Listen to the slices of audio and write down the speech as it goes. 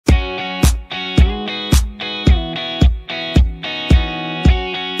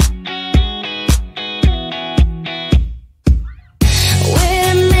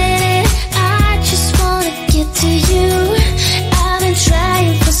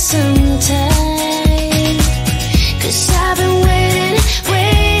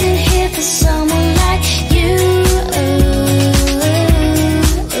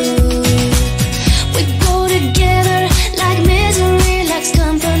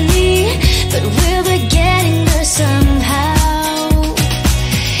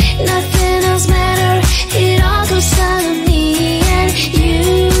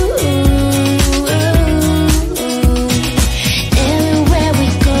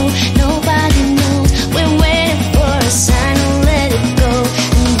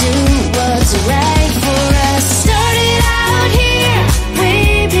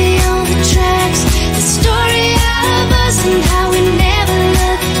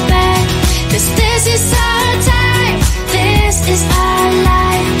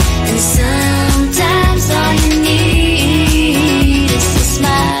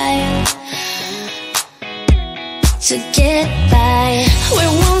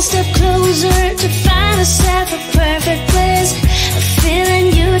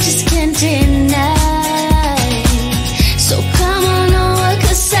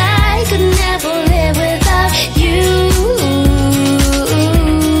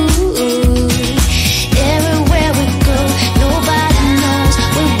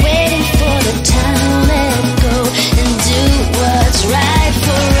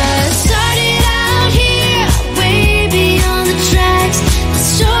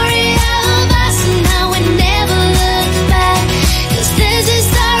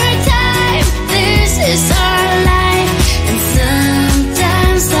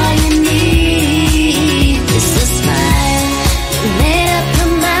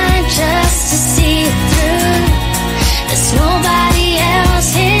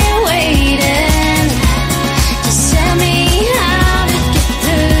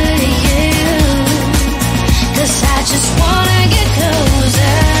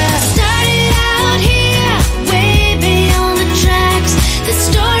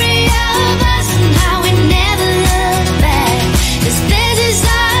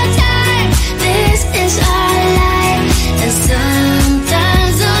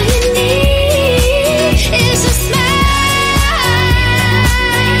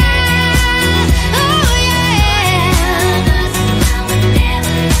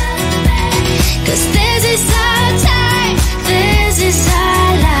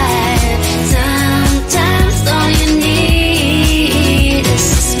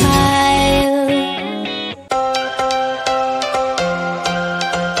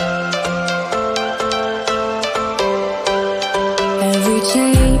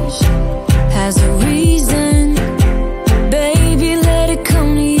change has a reason. Baby, let it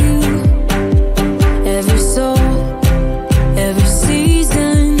come to you. Every soul, every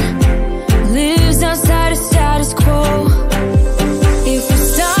season lives outside of status quo. If we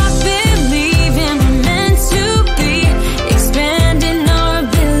stop believing we're meant to be, expanding our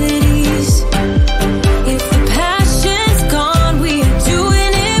abilities. If the passion's gone, we are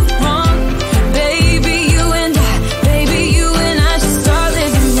doing it wrong. Baby, you and I should start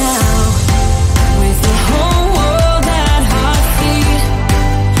living now. With the whole world at our feet,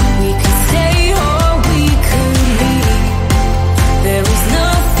 we could stay or we could leave. There is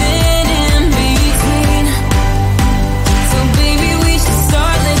nothing in between. So baby, we should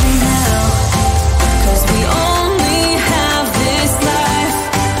start living now. 'Cause we only have this life.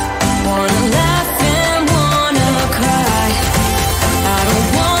 Wanna laugh and wanna cry. I don't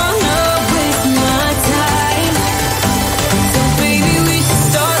wanna waste my time. So baby, we should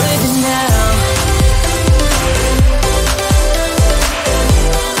start living now.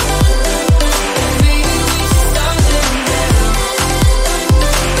 Baby, we should start living now.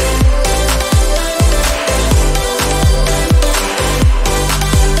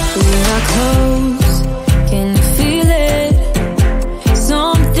 We're not close, can you feel it?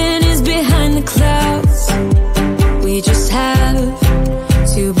 Something is behind the clouds. We just have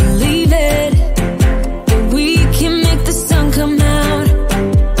to believe it, that we can make the sun come out.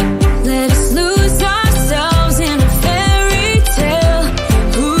 Let us lose ourselves in a fairy tale.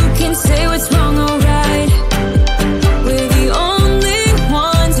 Who can say what's wrong or right? We're the only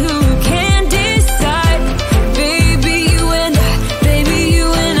ones who can decide. Baby, you and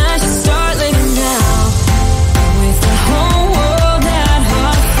I should start living now. With the whole world at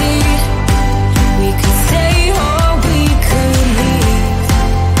our feet, we could stay or we could leave.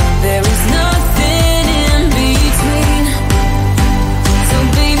 There is nothing in between. So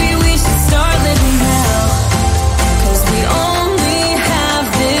baby, we should start living now. 'Cause we only have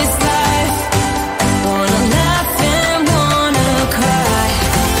this life. Wanna laugh and wanna cry.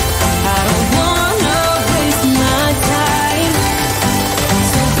 I don't wanna waste my time.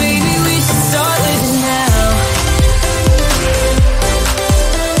 So baby, we should start living now.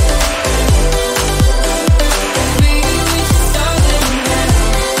 Baby, we should start living now.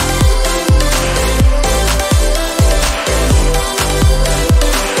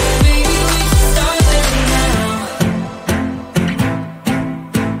 Baby, we should start living now.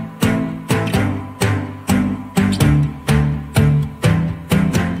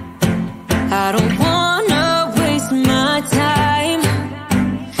 I don't wanna waste my time.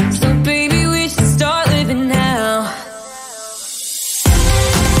 So baby, we should start living now.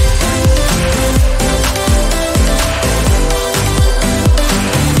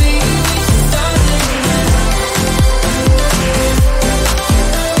 Baby, we should start living now.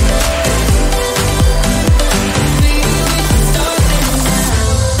 Baby, we should start living now.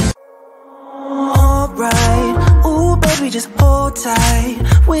 Alright, ooh baby, just hold tight.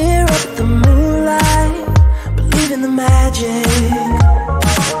 We're up at the moonlight, believe in the magic.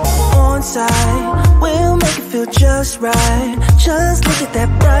 On side, we'll make it feel just right. Just look at that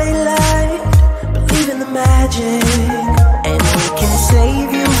bright light, believe in the magic. And we can save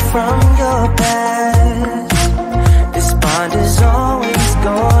you from your past. This bond is always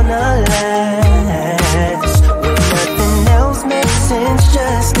gonna last. When nothing else makes sense,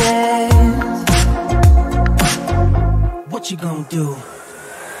 just dance. What you gonna do?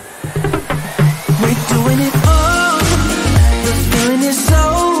 We're doing it all. The feeling is so.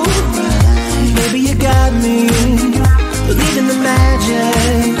 Baby, you got me. Believe in the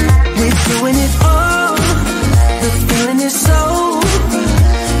magic. We're doing it all. The feeling is so.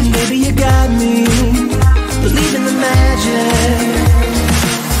 Baby, you got me. Believe in the magic.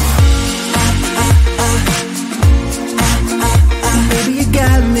 Baby, you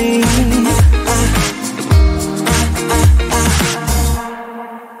got me.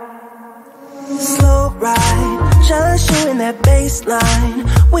 Slow ride, just you in that baseline.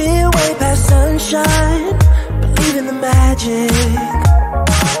 We're way past sunshine. Believe in the magic.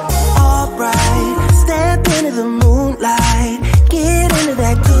 Alright, step into the moonlight. Get into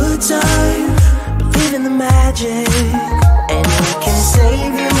that good time. Believe in the magic. And we can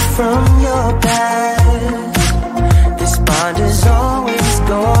save you from your past. This bond is always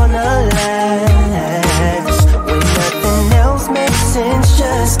gonna last. When nothing else makes sense,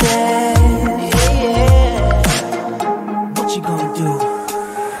 just dance. Yeah. What you gonna do?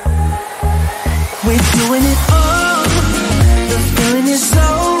 We're doing it all. The feeling is so.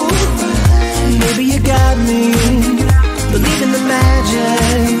 Baby, you got me. Believe in the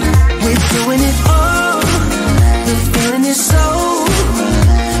magic. We're doing it all. The feeling is so.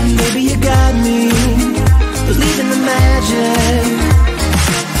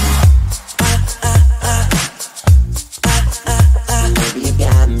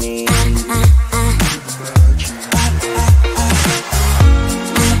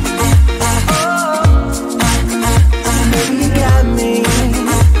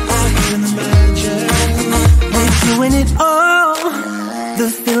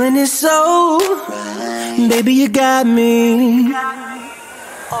 baby, you got me.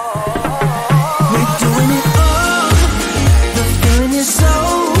 Oh.